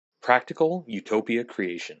Practical Utopia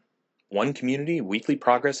Creation. One Community Weekly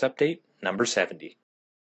Progress Update, number 70.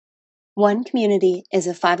 One Community is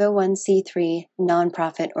a 501c3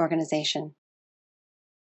 nonprofit organization.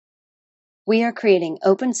 We are creating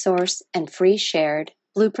open source and free shared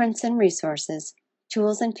blueprints and resources,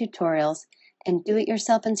 tools and tutorials, and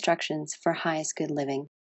do-it-yourself instructions for highest good living.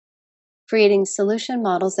 Creating solution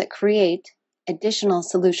models that create additional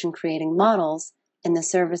solution creating models in the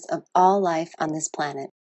service of all life on this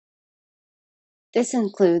planet. This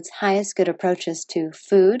includes highest good approaches to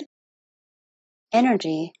food,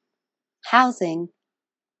 energy, housing,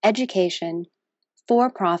 education,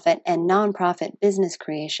 for-profit and nonprofit business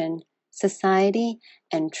creation, society,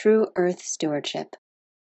 and true earth stewardship.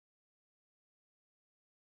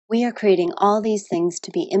 We are creating all these things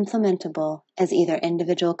to be implementable as either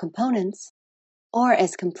individual components or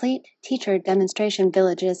as complete teacher demonstration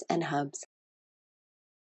villages and hubs.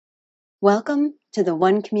 Welcome to the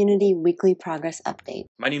One Community Weekly Progress Update.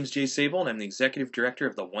 My name is Jay Sable, and I'm the Executive Director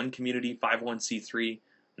of the One Community 501c3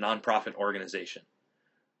 nonprofit organization.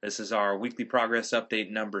 This is our Weekly Progress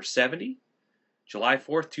Update number 70, July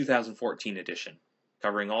 4th, 2014 edition,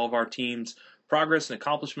 covering all of our team's progress and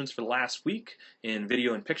accomplishments for the last week in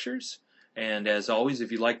video and pictures. And as always,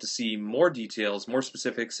 if you'd like to see more details, more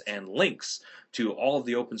specifics, and links to all of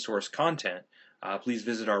the open source content, please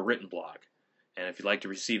visit our written blog. And if you'd like to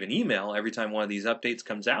receive an email every time one of these updates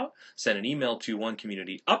comes out, send an email to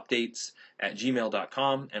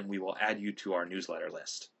onecommunityupdates@gmail.com and we will add you to our newsletter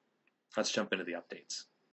list. Let's jump into the updates.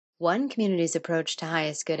 One Community's approach to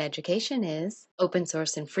highest good education is open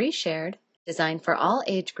source and free shared, designed for all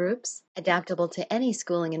age groups, adaptable to any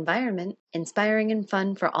schooling environment, inspiring and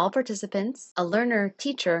fun for all participants, a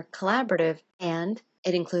learner-teacher collaborative, and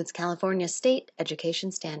it includes California state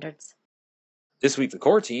education standards. This week, the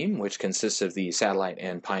core team, which consists of the Satellite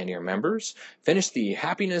and Pioneer members, finished the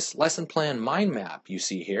Happiness Lesson Plan Mind Map you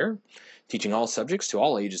see here, teaching all subjects to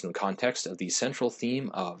all ages in the context of the central theme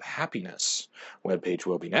of happiness. Webpage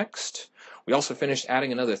will be next. We also finished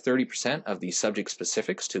adding another 30% of the subject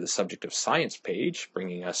specifics to the subject of science page,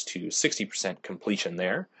 bringing us to 60% completion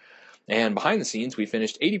there. And behind the scenes, we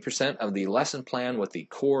finished 80% of the lesson plan with the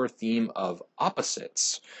core theme of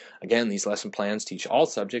opposites. Again, these lesson plans teach all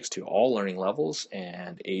subjects to all learning levels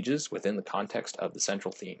and ages within the context of the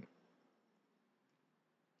central theme.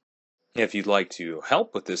 If you'd like to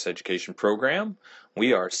help with this education program,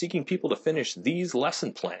 we are seeking people to finish these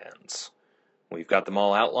lesson plans. We've got them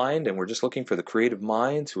all outlined, and we're just looking for the creative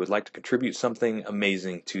minds who would like to contribute something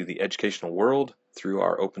amazing to the educational world through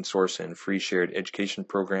our open source and free shared education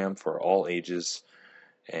program for all ages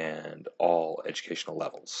and all educational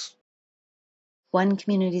levels. One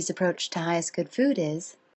Community's approach to highest good food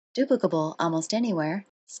is duplicable almost anywhere,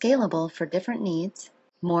 scalable for different needs,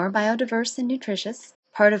 more biodiverse and nutritious,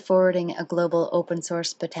 part of forwarding a global open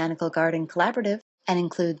source botanical garden collaborative, and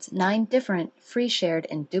includes 9 different free shared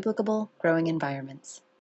and duplicable growing environments.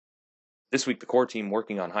 This week, the core team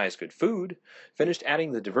working on highest good food finished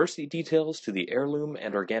adding the diversity details to the heirloom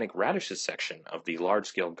and organic radishes section of the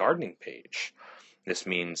large-scale gardening page. This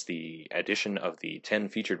means the addition of the 10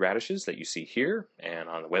 featured radishes that you see here, and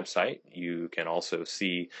on the website you can also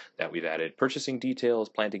see that we've added purchasing details,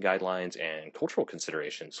 planting guidelines, and cultural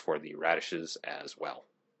considerations for the radishes as well.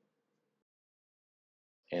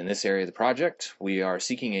 In this area of the project, we are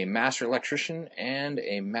seeking a master electrician and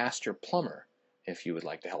a master plumber if you would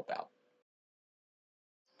like to help out.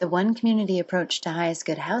 The One Community approach to highest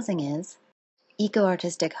good housing is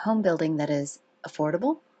eco-artistic home building that is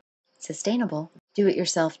affordable, sustainable,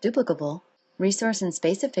 do-it-yourself duplicable, resource and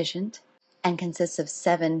space efficient, and consists of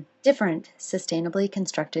 7 different sustainably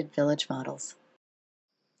constructed village models.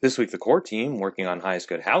 This week, the core team, working on highest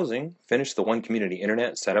good housing, finished the One Community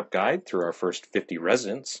Internet Setup Guide through our first 50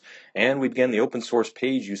 residents, and we began the open source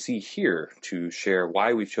page you see here to share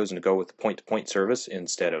why we've chosen to go with the point-to-point service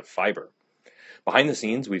instead of fiber. Behind the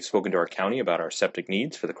scenes, we've spoken to our county about our septic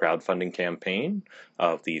needs for the crowdfunding campaign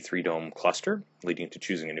of the 3-dome cluster, leading to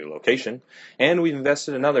choosing a new location, and we've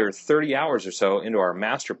invested another 30 hours or so into our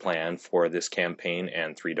master plan for this campaign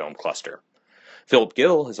and 3-dome cluster. Philip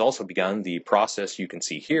Gill has also begun the process you can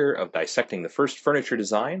see here of dissecting the first furniture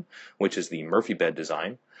design, which is the Murphy bed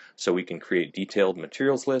design, so we can create detailed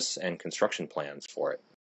materials lists and construction plans for it.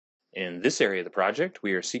 In this area of the project,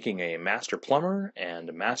 we are seeking a master plumber and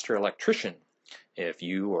a master electrician. If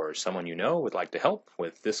you or someone you know would like to help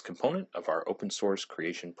with this component of our open source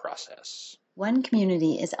creation process. One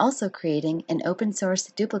Community is also creating an open source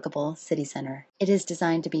duplicable city center. It is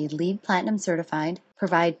designed to be LEED Platinum certified,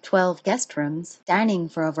 provide 12 guest rooms, dining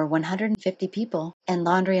for over 150 people, and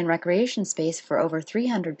laundry and recreation space for over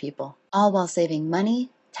 300 people, all while saving money,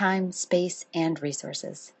 time, space, and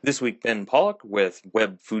resources. This week, Ben Pollock with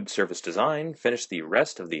Web Food Service Design finished the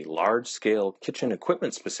rest of the large-scale kitchen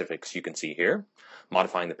equipment specifics you can see here,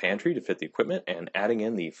 modifying the pantry to fit the equipment and adding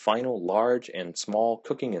in the final large and small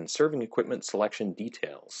cooking and serving equipment selection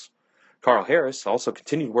details. Carl Harris also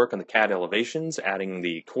continued work on the CAD elevations, adding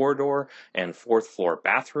the corridor and fourth floor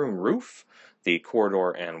bathroom roof, the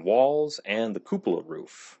corridor and walls, and the cupola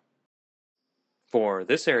roof. For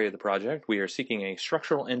this area of the project, we are seeking a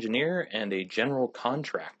structural engineer and a general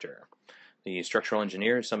contractor. The structural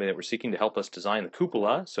engineer is somebody that we're seeking to help us design the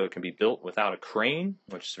cupola so it can be built without a crane,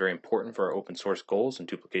 which is very important for our open source goals and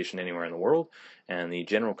duplication anywhere in the world. And the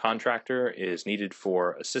general contractor is needed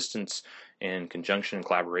for assistance in conjunction and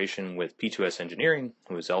collaboration with P2S Engineering,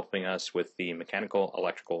 who is helping us with the mechanical,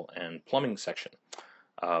 electrical, and plumbing section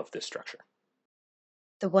of this structure.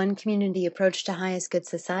 The One Community approach to highest good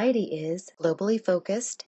society is globally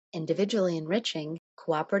focused, individually enriching,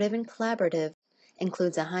 cooperative and collaborative,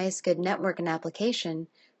 includes a highest good network and application,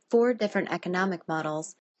 4 different economic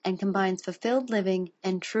models, and combines fulfilled living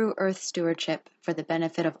and true Earth stewardship for the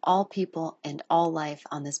benefit of all people and all life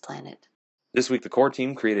on this planet. This week, the core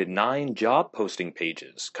team created 9 job posting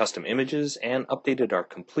pages, custom images, and updated our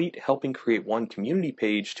complete Helping Create One community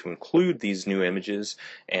page to include these new images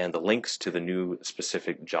and the links to the new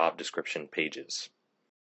specific job description pages.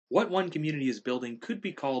 What One Community is building could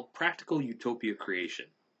be called practical utopia creation.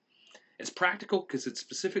 It's practical because it's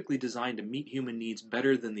specifically designed to meet human needs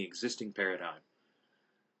better than the existing paradigm.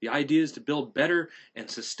 The idea is to build better and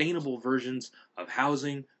sustainable versions of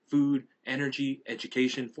housing, food, energy,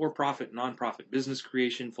 education, for-profit, non-profit business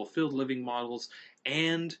creation, fulfilled living models,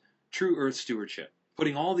 and true Earth stewardship.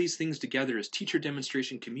 Putting all these things together as teacher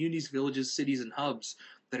demonstration communities, villages, cities, and hubs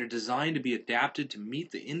that are designed to be adapted to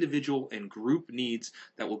meet the individual and group needs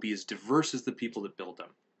that will be as diverse as the people that build them.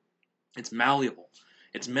 It's malleable.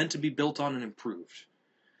 It's meant to be built on and improved.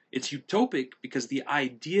 It's utopic because the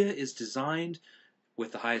idea is designed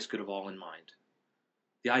with the highest good of all in mind.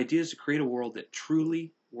 The idea is to create a world that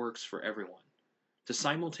truly works for everyone, to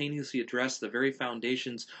simultaneously address the very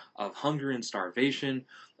foundations of hunger and starvation,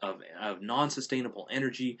 of non-sustainable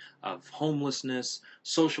energy, of homelessness,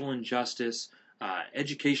 social injustice,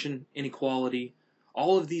 education inequality,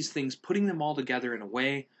 all of these things, putting them all together in a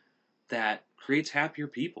way that creates happier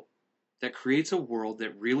people, that creates a world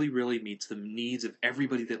that really, really meets the needs of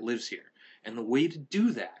everybody that lives here. And the way to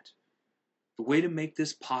do that, the way to make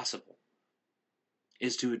this possible,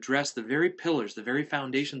 is to address the very pillars, the very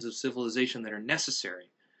foundations of civilization that are necessary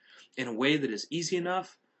in a way that is easy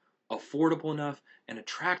enough, affordable enough, and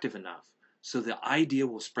attractive enough so the idea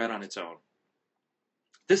will spread on its own.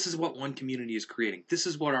 This is what One Community is creating. This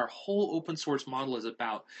is what our whole open source model is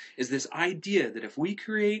about, is this idea that if we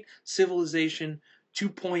create Civilization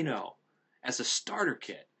 2.0 as a starter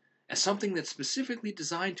kit, as something that's specifically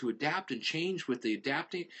designed to adapt and change with the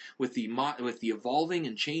evolving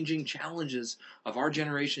and changing challenges of our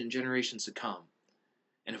generation and generations to come.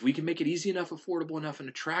 And if we can make it easy enough, affordable enough, and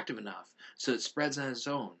attractive enough so it spreads on its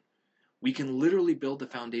own, we can literally build the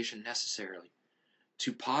foundation necessarily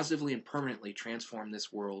to positively and permanently transform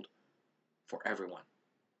this world for everyone.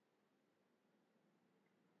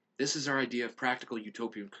 This is our idea of practical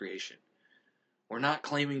utopian creation. We're not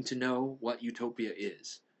claiming to know what utopia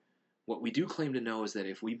is. What we do claim to know is that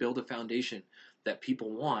if we build a foundation that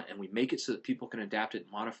people want and we make it so that people can adapt it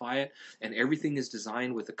and modify it, and everything is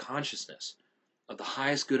designed with the consciousness of the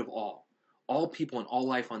highest good of all people and all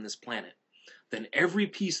life on this planet, then every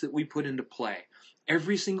piece that we put into play,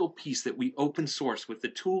 every single piece that we open source with the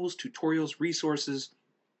tools, tutorials, resources,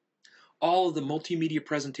 all of the multimedia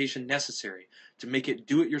presentation necessary to make it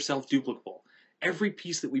do-it-yourself duplicable, every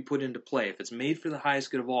piece that we put into play, if it's made for the highest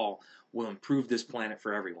good of all, will improve this planet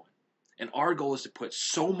for everyone. And our goal is to put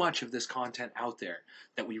so much of this content out there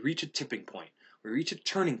that we reach a tipping point, we reach a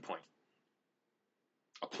turning point,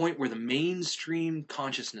 a point where the mainstream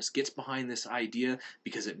consciousness gets behind this idea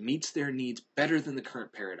because it meets their needs better than the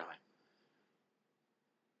current paradigm.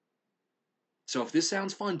 So if this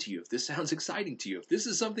sounds fun to you, if this sounds exciting to you, if this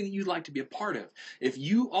is something that you'd like to be a part of, if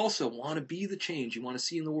you also want to be the change you want to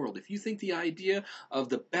see in the world, if you think the idea of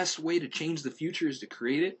the best way to change the future is to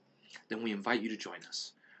create it, then we invite you to join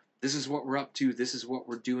us. This is what we're up to, this is what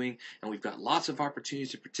we're doing, and we've got lots of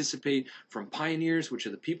opportunities to participate, from pioneers, which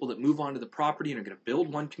are the people that move onto the property and are going to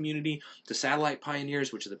build One Community, to satellite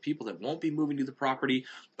pioneers, which are the people that won't be moving to the property,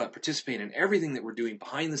 but participate in everything that we're doing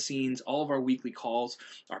behind the scenes, all of our weekly calls,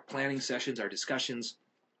 our planning sessions, our discussions,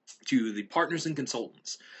 to the partners and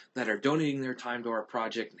consultants that are donating their time to our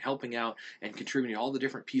project and helping out and contributing all the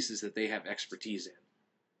different pieces that they have expertise in.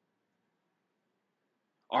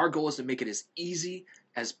 Our goal is to make it as easy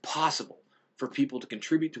as possible for people to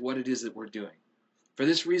contribute to what it is that we're doing. For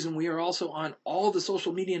this reason, we are also on all the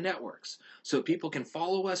social media networks so that people can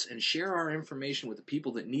follow us and share our information with the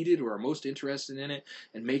people that need it or are most interested in it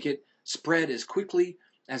and make it spread as quickly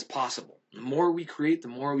as possible. The more we create, the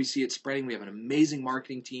more we see it spreading. We have an amazing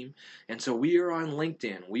marketing team. And so we are on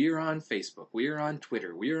LinkedIn, we are on Facebook, we are on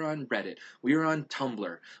Twitter, we are on Reddit, we are on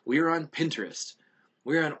Tumblr, we are on Pinterest.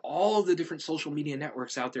 We're on all the different social media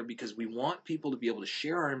networks out there because we want people to be able to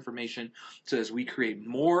share our information so as we create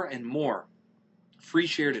more and more free,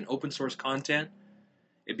 shared, and open source content,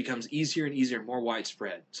 it becomes easier and easier and more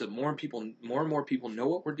widespread. So more and more people know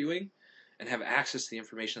what we're doing and have access to the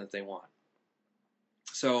information that they want.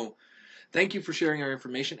 So thank you for sharing our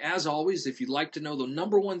information. As always, if you'd like to know the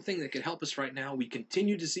number one thing that could help us right now, we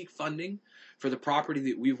continue to seek funding for the property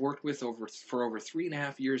that we've worked with for over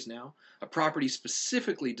 3.5 years now, a property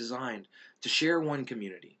specifically designed to share one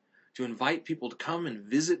community, to invite people to come and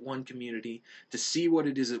visit one community, to see what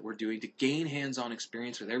it is that we're doing, to gain hands-on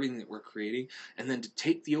experience with everything that we're creating, and then to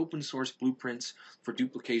take the open source blueprints for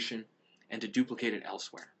duplication and to duplicate it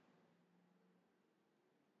elsewhere.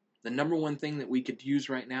 The number one thing that we could use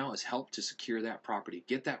right now is help to secure that property.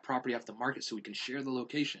 Get that property off the market so we can share the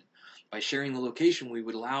location. By sharing the location, we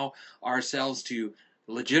would allow ourselves to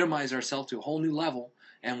legitimize ourselves to a whole new level,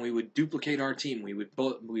 and we would duplicate our team. We would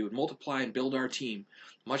multiply and build our team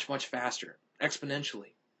much, much faster,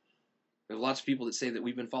 exponentially. There are lots of people that say that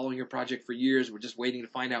we've been following your project for years. We're just waiting to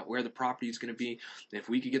find out where the property is going to be. And if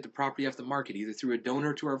we could get the property off the market, either through a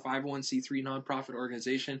donor to our 501c3 nonprofit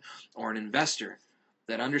organization or an investor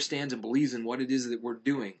that understands and believes in what it is that we're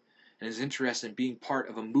doing and is interested in being part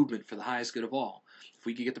of a movement for the highest good of all, if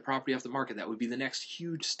we could get the property off the market, that would be the next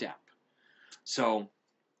huge step. So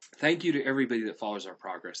thank you to everybody that follows our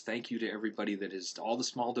progress. Thank you to everybody that is, all the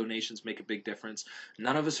small donations make a big difference.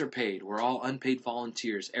 None of us are paid. We're all unpaid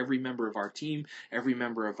volunteers. Every member of our team, every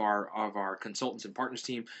member of our consultants and partners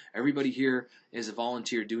team, everybody here is a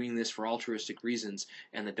volunteer doing this for altruistic reasons.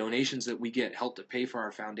 And the donations that we get help to pay for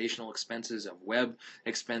our foundational expenses of web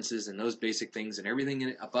expenses and those basic things, and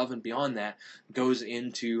everything above and beyond that goes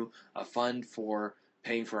into a fund for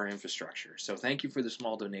paying for our infrastructure. So thank you for the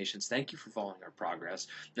small donations. Thank you for following our progress.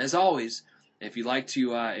 And as always, if you'd like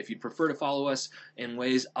to, if you'd prefer to follow us in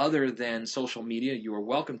ways other than social media, you are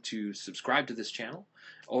welcome to subscribe to this channel,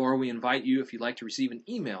 or we invite you, if you'd like to receive an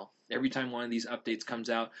email every time one of these updates comes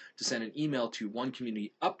out, to send an email to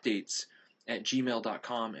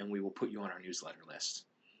onecommunityupdates@gmail.com, and we will put you on our newsletter list.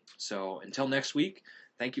 So until next week,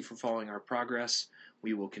 thank you for following our progress.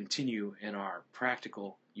 We will continue in our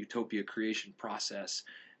practical utopia creation process,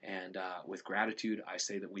 and with gratitude, I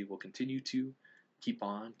say that we will continue to keep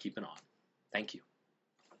on keeping on. Thank you.